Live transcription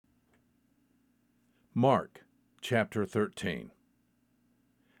Mark chapter 13.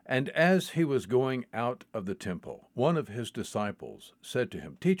 And as he was going out of the temple, one of his disciples said to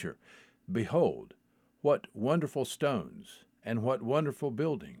him, Teacher, behold, what wonderful stones, and what wonderful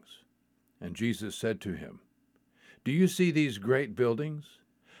buildings. And Jesus said to him, Do you see these great buildings?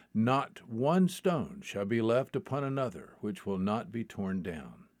 Not one stone shall be left upon another, which will not be torn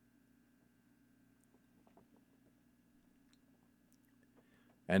down.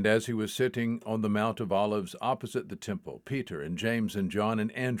 And as he was sitting on the Mount of Olives opposite the temple, Peter and James and John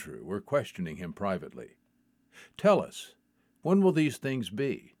and Andrew were questioning him privately. Tell us, when will these things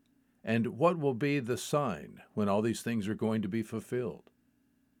be? And what will be the sign when all these things are going to be fulfilled?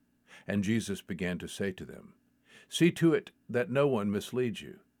 And Jesus began to say to them, See to it that no one misleads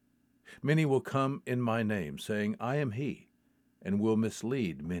you. Many will come in my name, saying, I am he, and will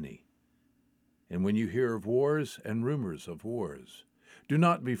mislead many. And when you hear of wars and rumors of wars, do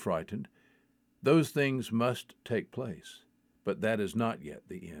not be frightened. Those things must take place, but that is not yet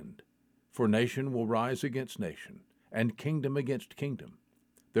the end. For nation will rise against nation, and kingdom against kingdom.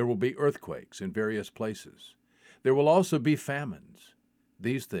 There will be earthquakes in various places. There will also be famines.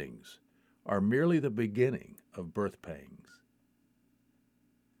 These things are merely the beginning of birth pangs.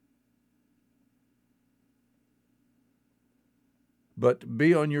 But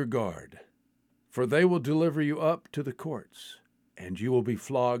be on your guard, for they will deliver you up to the courts, and you will be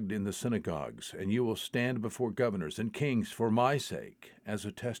flogged in the synagogues, and you will stand before governors and kings for my sake as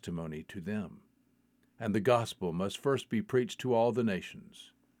a testimony to them. And the gospel must first be preached to all the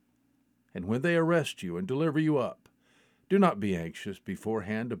nations. And when they arrest you and deliver you up, do not be anxious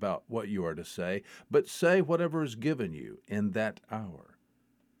beforehand about what you are to say, but say whatever is given you in that hour.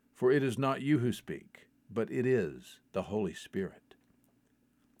 For it is not you who speak, but it is the Holy Spirit.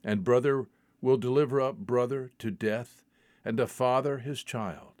 And brother will deliver up brother to death, and a father his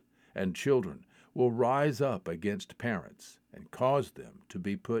child, and children will rise up against parents and cause them to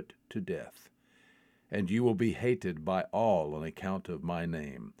be put to death. And you will be hated by all on account of my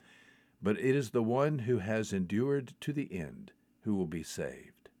name. But it is the one who has endured to the end who will be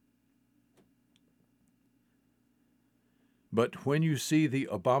saved. But when you see the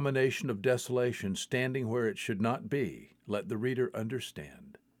abomination of desolation standing where it should not be, let the reader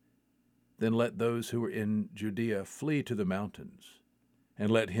understand. Then let those who are in Judea flee to the mountains,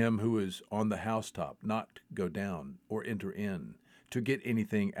 and let him who is on the housetop not go down or enter in to get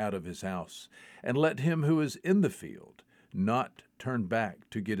anything out of his house, and let him who is in the field not turn back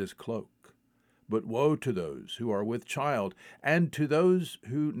to get his cloak. But woe to those who are with child, and to those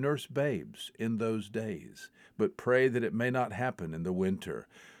who nurse babes in those days. But pray that it may not happen in the winter,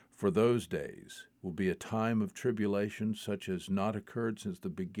 for those days will be a time of tribulation such as not occurred since the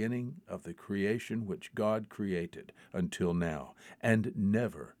beginning of the creation which God created until now, and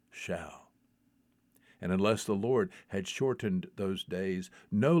never shall. And unless the Lord had shortened those days,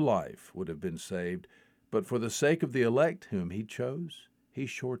 no life would have been saved, but for the sake of the elect whom he chose, he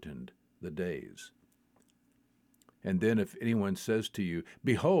shortened the days. And then if anyone says to you,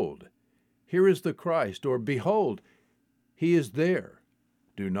 Behold, here is the Christ, or Behold, he is there,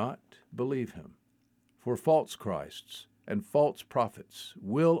 do not believe him. For false Christs and false prophets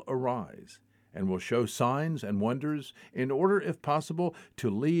will arise and will show signs and wonders in order, if possible, to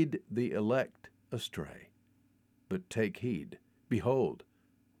lead the elect astray. But take heed. Behold,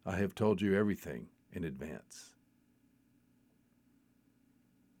 I have told you everything in advance.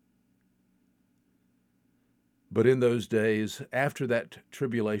 But in those days, after that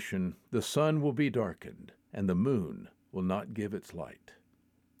tribulation, the sun will be darkened, and the moon will not give its light.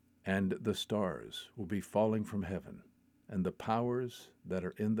 And the stars will be falling from heaven, and the powers that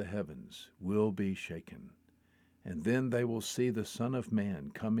are in the heavens will be shaken. And then they will see the Son of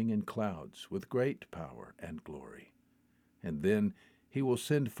Man coming in clouds with great power and glory. And then he will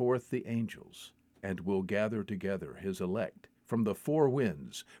send forth the angels, and will gather together his elect from the four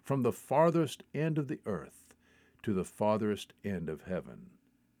winds, from the farthest end of the earth to the farthest end of heaven.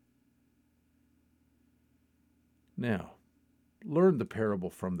 Now, learn the parable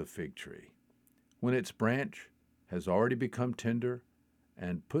from the fig tree. When its branch has already become tender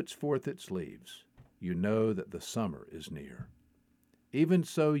and puts forth its leaves, you know that the summer is near. Even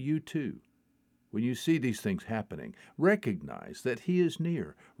so you too, when you see these things happening, recognize that he is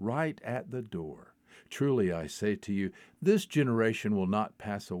near, right at the door. Truly I say to you, this generation will not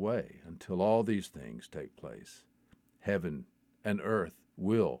pass away until all these things take place. Heaven and earth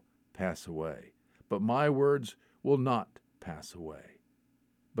will pass away, but my words will not pass away.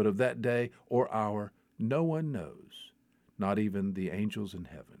 But of that day or hour no one knows, not even the angels in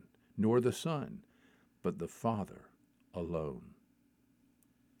heaven, nor the Son, but the Father alone.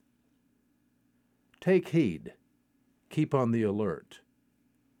 Take heed, keep on the alert,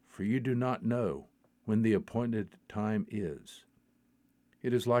 for you do not know when the appointed time is.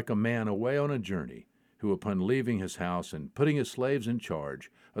 It is like a man away on a journey, who upon leaving his house and putting his slaves in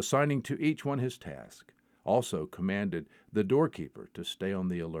charge, assigning to each one his task, also commanded the doorkeeper to stay on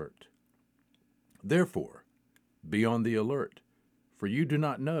the alert. Therefore, be on the alert, for you do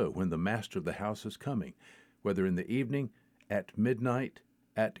not know when the master of the house is coming, whether in the evening, at midnight,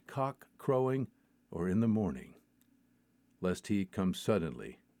 at cock crowing, or in the morning, lest he come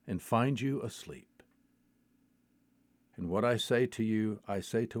suddenly and find you asleep. And what I say to you, I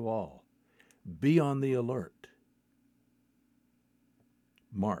say to all, be on the alert.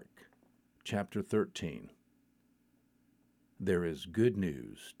 Mark chapter 13. There is good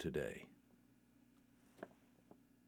news today.